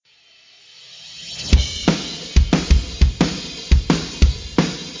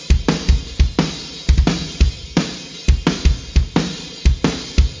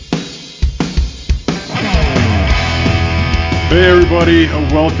everybody.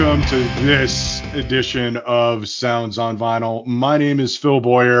 Welcome to this edition of Sounds on Vinyl. My name is Phil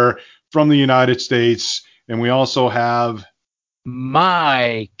Boyer from the United States, and we also have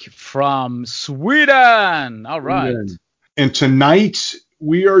Mike from Sweden. All right. Sweden. And tonight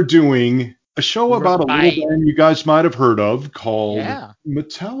we are doing a show about a little Right. band you guys might have heard of called Yeah.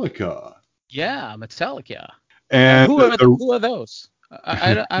 Metallica. Yeah. Metallica. And Who are those?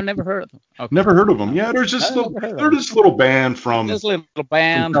 I've never heard of them. Okay. never heard of them. No, Yeah, I never heard of they're them. just a little band This from little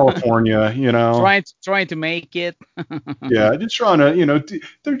band California, trying to make it. Yeah, just trying to,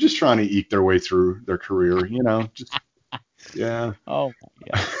 they're just trying to eke their way through their career, just yeah. Oh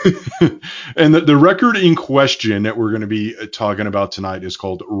yeah. And the record in question that we're going to be talking about tonight is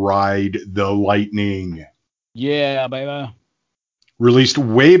called Ride the Lightning, Yeah, baby. released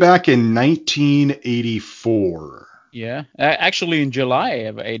way back in 1984. Yeah. Actually, in July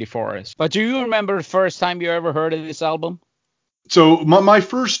of '84. But do you remember the first time you ever heard of this album? So my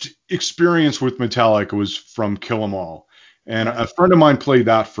first experience with Metallica was from Kill 'Em All. And Yeah. a friend of mine played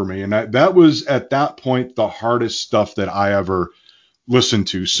that for me. And that was at that point the hardest stuff that I ever listened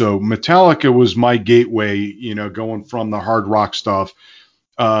to. So Metallica was my gateway, going from the hard rock stuff,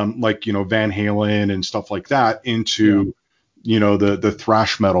 like, Van Halen and stuff like that Yeah. into, the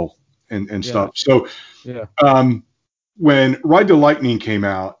thrash metal and Yeah. stuff. So Yeah. um, when Ride the Lightning came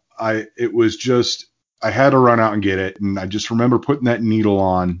out, it was just, I had to run out and get it. And I just remember putting that needle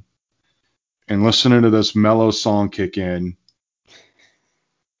on and listening to this mellow song kick in.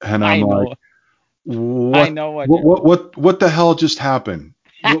 And I'm I like, know. I what, know what what, you. what the hell just happened?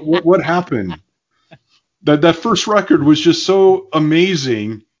 What happened? That first record was just so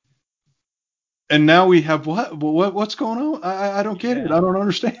amazing, and now we have what's going on? I don't get it. Yeah. I don't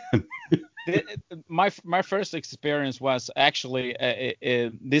understand. My first experience was actually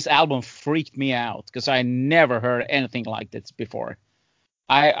this album freaked me out because I never heard anything like this before.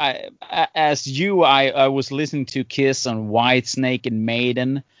 As you, I was listening to Kiss and Whitesnake and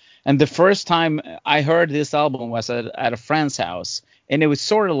Maiden, and the first time I heard this album was at a friend's house, and it was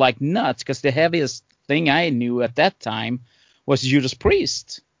sort of like nuts because the heaviest thing I knew at that time was Judas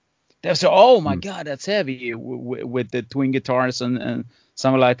Priest. They was, oh my God, that's heavy with the twin guitars and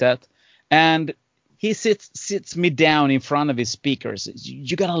something like that. And he sits me down in front of his speakers.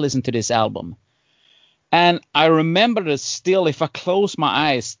 You gotta listen to this album. And I remember that still, if I close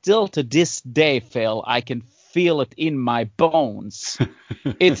my eyes, still to this day, Phil, I can feel it in my bones.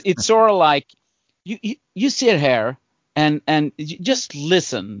 It's sort of like you sit here and you just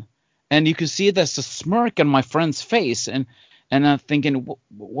listen, and you can see there's a smirk on my friend's face, and I'm thinking,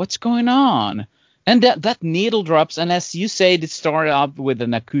 what's going on? And that needle drops, and as you say, it started out with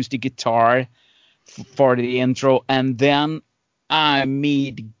an acoustic guitar for the intro, and then I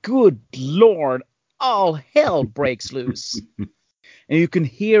mean, good Lord, all hell breaks loose, and you can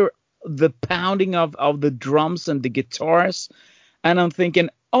hear the pounding of the drums and the guitars, and I'm thinking,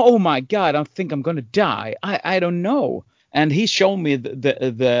 oh my God, I think I'm gonna die. I don't know. And he showed me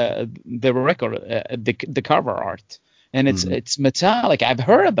the record, the cover art, and Mhm. it's metallic. I've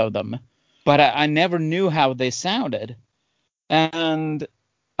heard about them, but I never knew how they sounded, and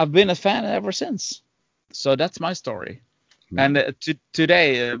I've been a fan ever since. So that's my story. And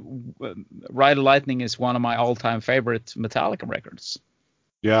today, Ride the Lightning is one of my all-time favorite Metallica records.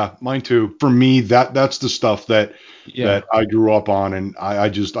 Yeah, mine too. For me, that's the stuff that Yeah. I grew up on, and I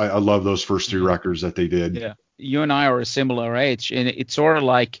love those first three Yeah. records that they did. Yeah, you and I are a similar age, and it's sort of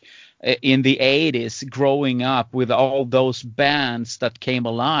like in the '80s, growing up with all those bands that came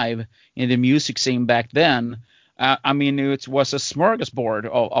alive in the music scene back then. I mean, it was a smorgasbord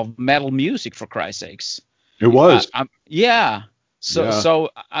of metal music, for Christ's sakes. It was. Yeah. Yeah.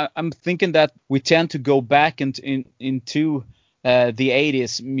 I'm thinking that we tend to go back into the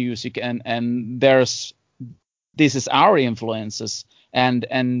 '80s music, and this is our influences,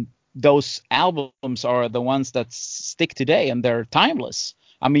 and those albums are the ones that stick today, and they're timeless.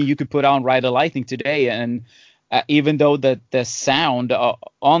 I mean, you could put on Ride the Lightning today, and even though the sound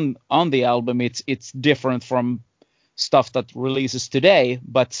on the album it's different from stuff that releases today,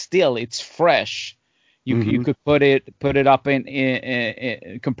 but still it's fresh. You Hmm. could put it up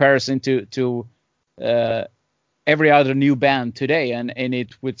in comparison to uh, every other new band today, and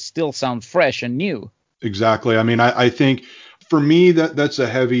it would still sound fresh and new. Exactly. I mean, I think for me that's a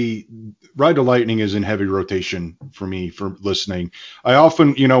heavy Ride to Lightning is in heavy rotation for me for listening. I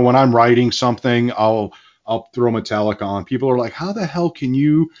often, when I'm writing something, I'll throw Metallica on. People are like, "How the hell can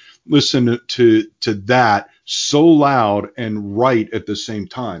you listen to that so loud and write at the same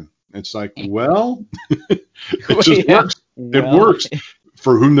time?" It's like, well, it just Yeah. works. It Well, works.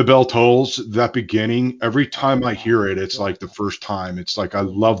 For Whom the Bell Tolls, that beginning, every time I hear it, it's like the first time. It's like I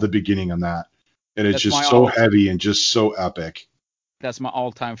love the beginning on that. And it's That's my just so all. heavy and just so epic. That's my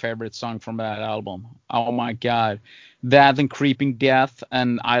all-time favorite song from that album. Oh my god, that and Creeping Death,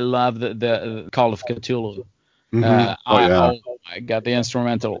 and I love the Call of Cthulhu. Oh yeah. Oh my god, the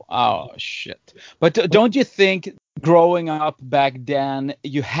instrumental. Oh shit. But don't you think growing up back then,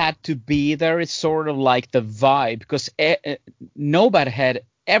 you had to be there? It's sort of like the vibe because nobody had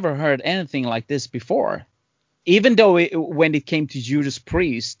ever heard anything like this before. Even though when it came to Judas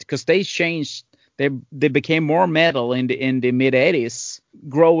Priest, because they changed, they became more metal in the mid '80s.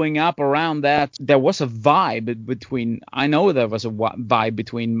 Growing up around that, there was a vibe between. I know there was a vibe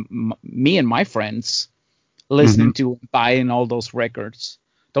between me and my friends hmm listening to buying all those records.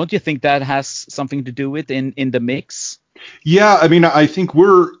 Don't you think that has something to do with in the mix? Yeah, I mean, I think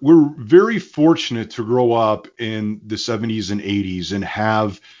we're very fortunate to grow up in the 70s and 80s and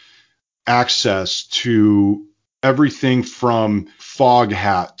have access to everything from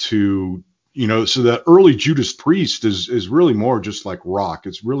Foghat to, so the early Judas Priest is really more just like rock.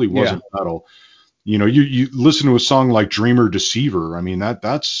 It really Yeah. wasn't metal. You listen to a song like Dreamer Deceiver. I mean,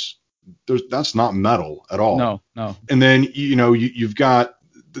 that's not metal at all. No, no. And then you've got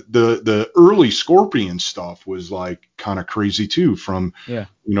the early Scorpion stuff was like kind of crazy too, from Yeah.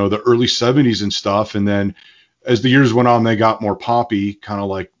 the early 70s and stuff. And then as the years went on, they got more poppy, kind of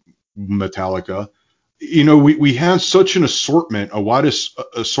like Metallica. We had such an assortment, a wide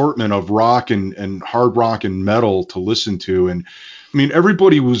assortment of rock and hard rock and metal to listen to. And I mean,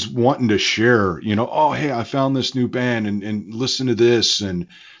 everybody was wanting to share, oh, hey, I found this new band and listen to this. And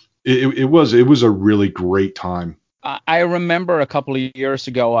it was a really great time. I remember a couple of years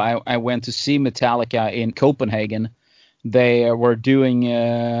ago, I went to see Metallica in Copenhagen. They were doing,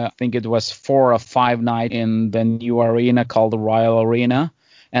 I think it was 4 or 5 nights in the new arena called the Royal Arena.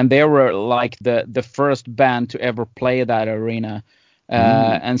 And they were like the first band to ever play that arena.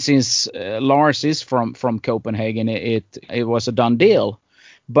 Mm. And since Lars is from Copenhagen, it was a done deal.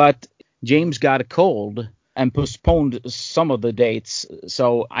 But James got a cold and postponed some of the dates.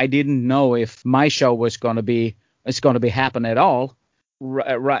 So I didn't know if my show was going to be happen at all.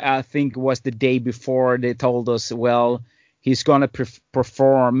 I think it was the day before they told us, well, he's going to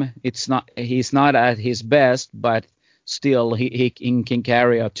perform. He's not at his best, but still he can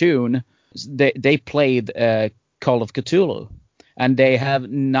carry a tune. They played Call of Cthulhu, and they have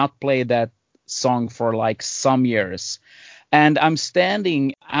not played that song for like some years. And I'm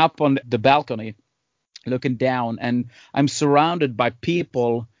standing up on the balcony looking down, and I'm surrounded by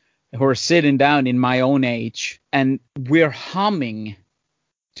people who are sitting down in my own age, and we're humming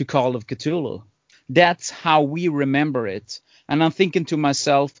to Call of Cthulhu. That's how we remember it. And I'm thinking to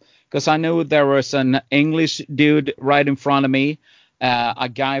myself, because I knew there was an English dude right in front of me, a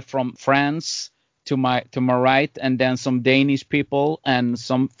guy from France to my right, and then some Danish people and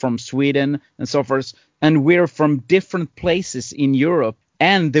some from Sweden and so forth. And we're from different places in Europe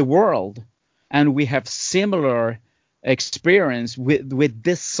and the world, and we have similar experience with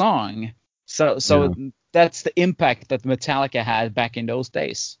this song. So Yeah. that's the impact that Metallica had back in those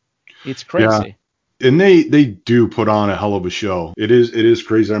days. It's Yeah. crazy. And they do put on a hell of a show. It is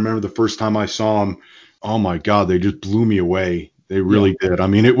crazy. I remember the first time I saw them. Oh my God, they just blew me away. They Yeah. really did. I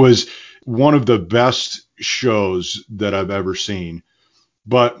mean, it was one of the best shows that I've ever seen.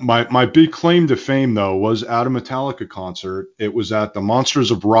 But my big claim to fame though was at a Metallica concert. It was at the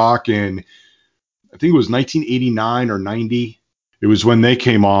Monsters of Rock in, I think it was 1989 or 90. It was when they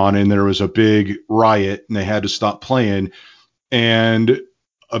came on and there was a big riot and they had to stop playing, and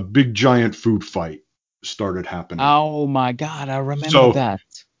a big giant food fight started happening. Oh my God, I remember So that.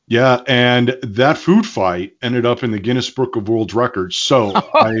 yeah, and that food fight ended up in the Guinness Book of World Records. So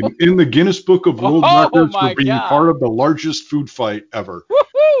I'm in the Guinness Book of World Oh Records for my being part God. of the largest food fight ever.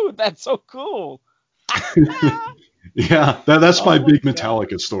 Woohoo! That's so cool. Yeah, that's my Oh my big God.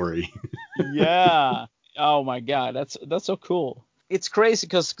 Metallica story. Yeah. Oh my God, that's so cool. It's crazy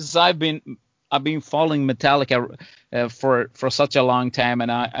because I've been following Metallica for such a long time,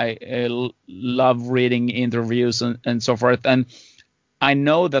 and I love reading interviews and so forth. And I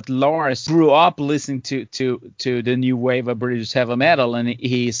know that Lars grew up listening to the new wave of British heavy metal, and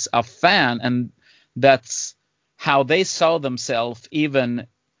he's a fan, and that's how they saw themselves even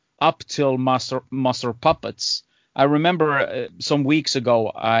up till Master Puppets. I remember some weeks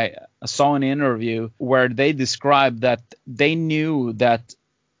ago I saw an interview where they described that they knew that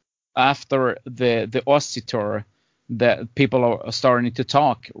after the Aussie tour that people are starting to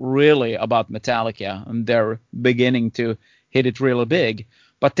talk really about Metallica, and they're beginning to hit it really big.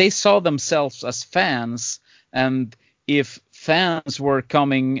 But they saw themselves as fans, and if fans were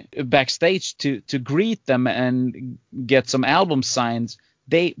coming backstage to greet them and get some album signs,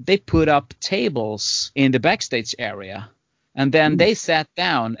 they put up tables in the backstage area, and then they sat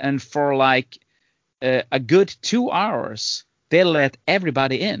down, and for like a good 2 hours they let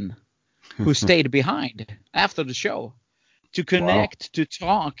everybody in who stayed behind after the show to connect, to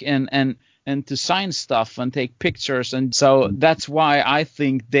talk, and to sign stuff and take pictures. And so that's why I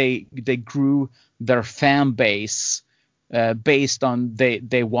think they grew their fan base based on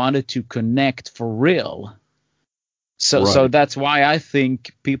they wanted to connect for real. So that's why I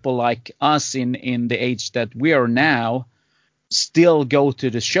think people like us in the age that we are now still go to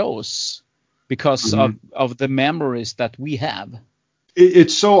the shows because of the memories that we have.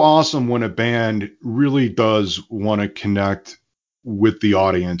 It's so awesome when a band really does want to connect with the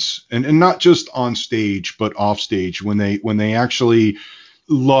audience, and not just on stage but off stage, when they actually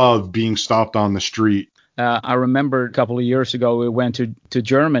love being stopped on the street. I remember a couple of years ago we went to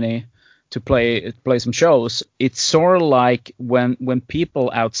Germany to play some shows. It's sort of like when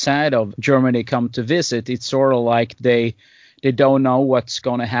people outside of Germany come to visit, it's sort of like they don't know what's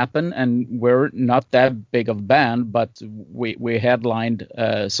going to happen, and we're not that big of a band, but we headlined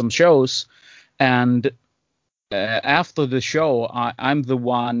some shows, and after the show, I'm the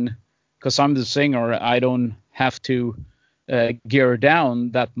one, because I'm the singer, I don't have to gear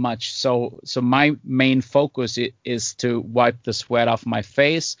down that much. So my main focus is to wipe the sweat off my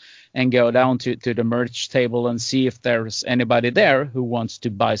face and go down to the merch table and see if there's anybody there who wants to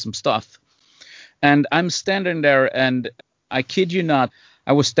buy some stuff. And I'm standing there, and I kid you not,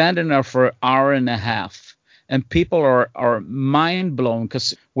 I was standing there for an hour and a half, and people are mind blown,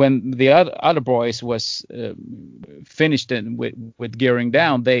 because when the other boys was finished with gearing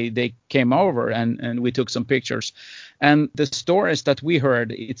down, they came over and we took some pictures. And the stories that we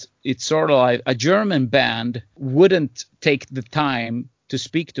heard, it's sort of like a German band wouldn't take the time to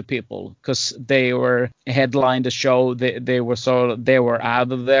speak to people because they were headlined the show. They were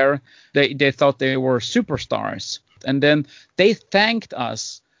out of there. They thought they were superstars. And then they thanked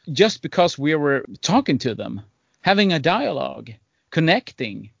us just because we were talking to them, having a dialogue,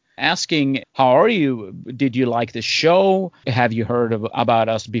 connecting, asking, how are you? Did you like the show? Have you heard about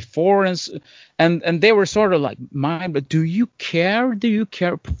us before? And they were sort of like, but do you care? Do you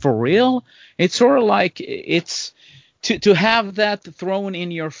care for real? It's sort of like it's to have that thrown in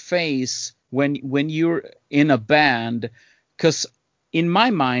your face when you're in a band, because in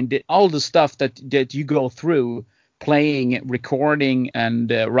my mind, all the stuff that you go through, playing, recording,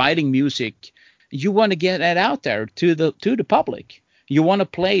 and writing music, you want to get that out there to the public. You want to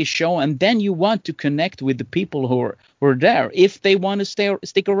play a show, and then you want to connect with the people who are there if they want to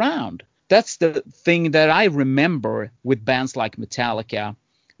stick around. That's the thing that I remember with bands like Metallica,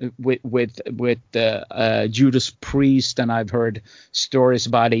 with Judas Priest, and I've heard stories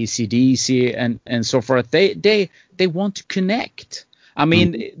about AC/DC and so forth. They want to connect. I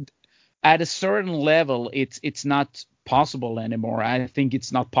mean, at a certain level, it's not possible anymore. I think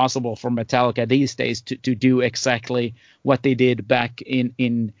it's not possible for Metallica these days to do exactly what they did back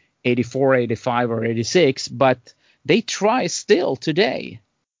in 84, 85, or 86, but they try still today.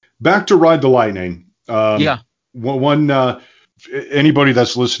 Back to Ride the Lightning. Yeah. Anybody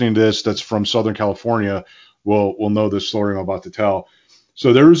that's listening to this that's from Southern California will know this story I'm about to tell.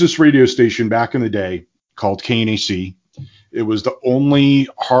 So there was this radio station back in the day called KNAC. It was the only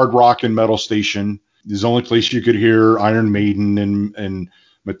hard rock and metal station. It was the only place you could hear Iron Maiden and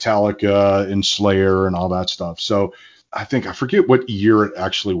Metallica and Slayer and all that stuff. So I forget what year it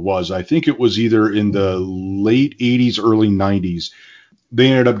actually was. I think it was either in the late 80s, early 90s. They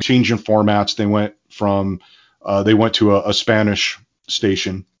ended up changing formats. They went to a Spanish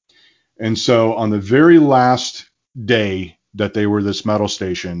station. And so on the very last day that they were this metal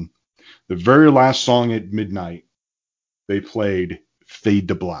station, the very last song at midnight, they played Fade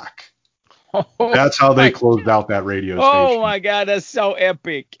to Black. That's how they closed out that radio station. Oh my God, that's so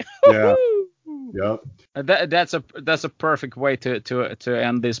epic. Yeah. Yep. That's a perfect way to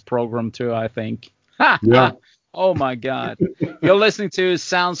end this program too, I think. Yeah. Oh my God. You're listening to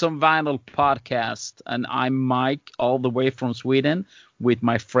Sounds on Vinyl podcast, and I'm Mike, all the way from Sweden, with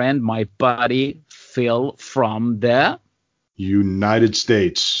my friend, my buddy, Phil from the United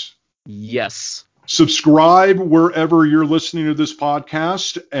States. Yes. Subscribe wherever you're listening to this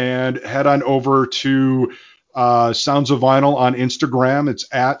podcast, and head on over to Sounds of Vinyl on Instagram. It's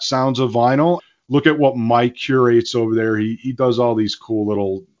at Sounds of Vinyl. Look at what Mike curates over there. He does all these cool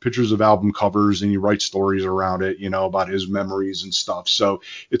little pictures of album covers, and he writes stories around it, about his memories and stuff. So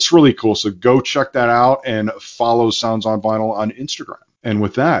it's really cool. So go check that out and follow Sounds on Vinyl on Instagram. And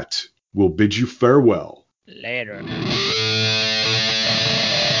with that, we'll bid you farewell. Later.